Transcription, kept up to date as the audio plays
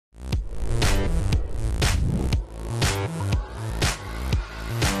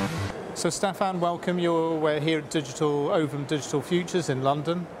So Stephan, welcome. We're here at Ovum Digital Futures in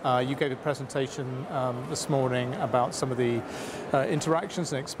London. You gave a presentation this morning about some of the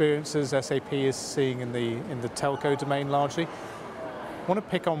interactions and experiences SAP is seeing in the telco domain largely. I want to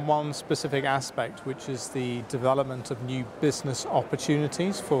pick on one specific aspect, which is the development of new business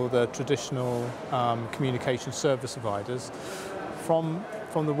opportunities for the traditional communication service providers. From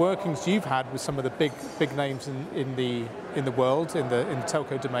the workings you've had with some of the big names in the world, in the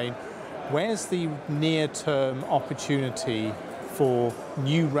telco domain, where's the near-term opportunity for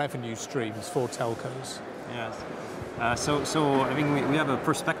new revenue streams for telcos? Yes. So I think we have a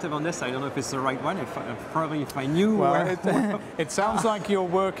perspective on this. I don't know if it's the right one. If I knew. Well, it sounds like you're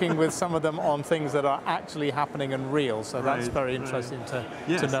working with some of them on things that are actually happening and real. So that's very interesting to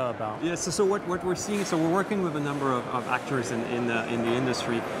know about. Yes. So what we're seeing. So we're working with a number of actors in the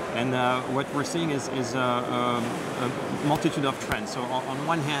industry, and what we're seeing is a multitude of trends. So on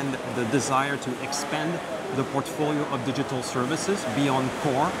one hand, the desire to expand the portfolio of digital services beyond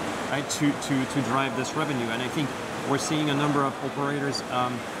core, right, to drive this revenue, and I think we're seeing a number of operators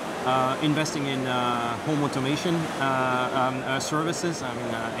investing in home automation services. I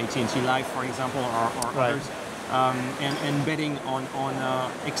mean, AT&T Live, for example, or others, and betting on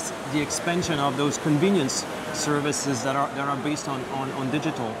the expansion of those convenience services that are based on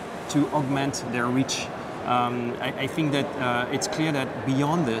digital to augment their reach. I think that it's clear that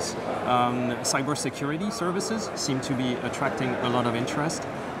beyond this, cybersecurity services seem to be attracting a lot of interest.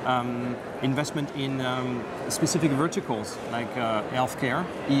 Investment in specific verticals like healthcare,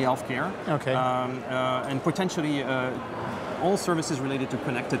 e-healthcare, and potentially all services related to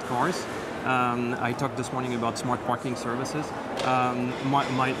connected cars. I talked this morning about smart parking services.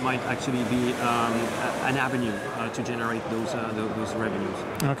 Might actually be an avenue to generate those revenues.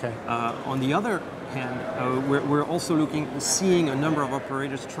 Okay. On the other hand, we're also seeing a number of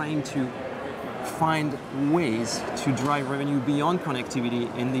operators trying to find ways to drive revenue beyond connectivity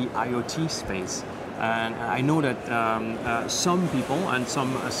in the IoT space. And I know that some people and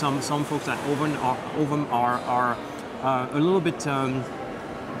some folks at Ovum are a little bit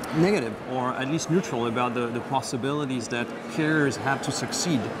negative, or at least neutral, about the possibilities that carriers have to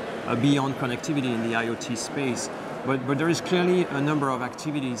succeed beyond connectivity in the IoT space. But there is clearly a number of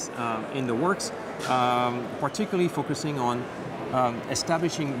activities in the works, particularly focusing on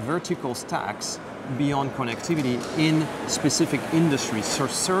establishing vertical stacks beyond connectivity in specific industries, so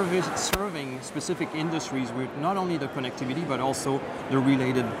serving specific industries with not only the connectivity but also the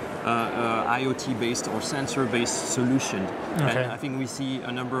related IoT-based or sensor-based solution. Okay. And I think we see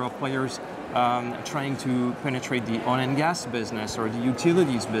a number of players trying to penetrate the oil and gas business or the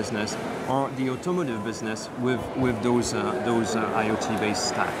utilities business or the automotive business with those IoT-based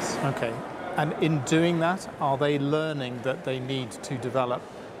stacks. Okay. And in doing that, are they learning that they need to develop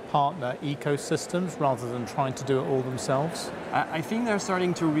partner ecosystems rather than trying to do it all themselves? I think they're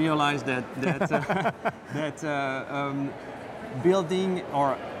starting to realize that building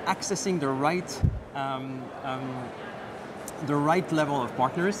or accessing the right level of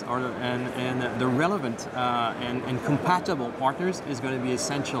partners and the relevant and compatible partners is going to be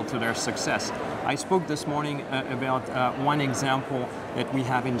essential to their success. I spoke this morning about one example that we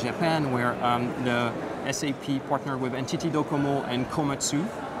have in Japan, where the SAP partnered with NTT Docomo and Komatsu,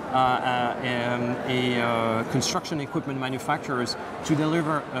 construction equipment manufacturers, to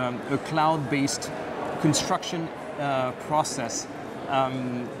deliver a cloud-based construction process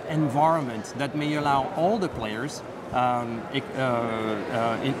environment that may allow all the players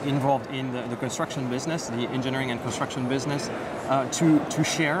involved in the construction business, the engineering and construction business, to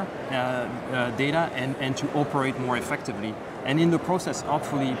share data and to operate more effectively, and in the process,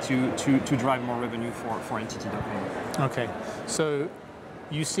 hopefully, to drive more revenue for NTT Docomo. Okay, so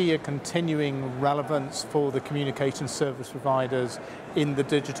you see a continuing relevance for the communication service providers in the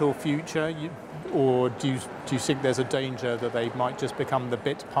digital future, or do you think there's a danger that they might just become the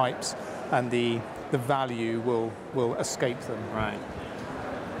bit pipes and the value will escape them? Right.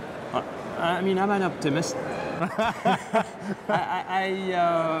 I mean, I'm an optimist.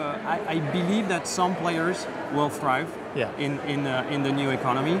 I believe that some players will thrive in the new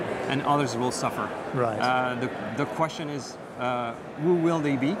economy, and others will suffer. Right. The question is, who will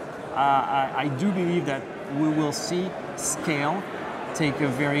they be? I do believe that we will see scale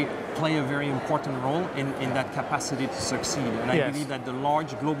play a very important role in that capacity to succeed. And I believe that the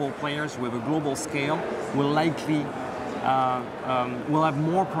large global players with a global scale will likely will have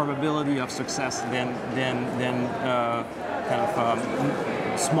more probability of success than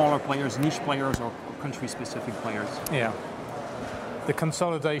smaller players, niche players, or country-specific players. Yeah. The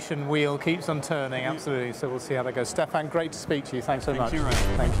consolidation wheel keeps on turning, absolutely. So we'll see how that goes. Stephan, great to speak to you. Thanks so much. Thank you,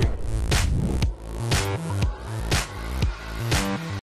 Ryan. Thank you.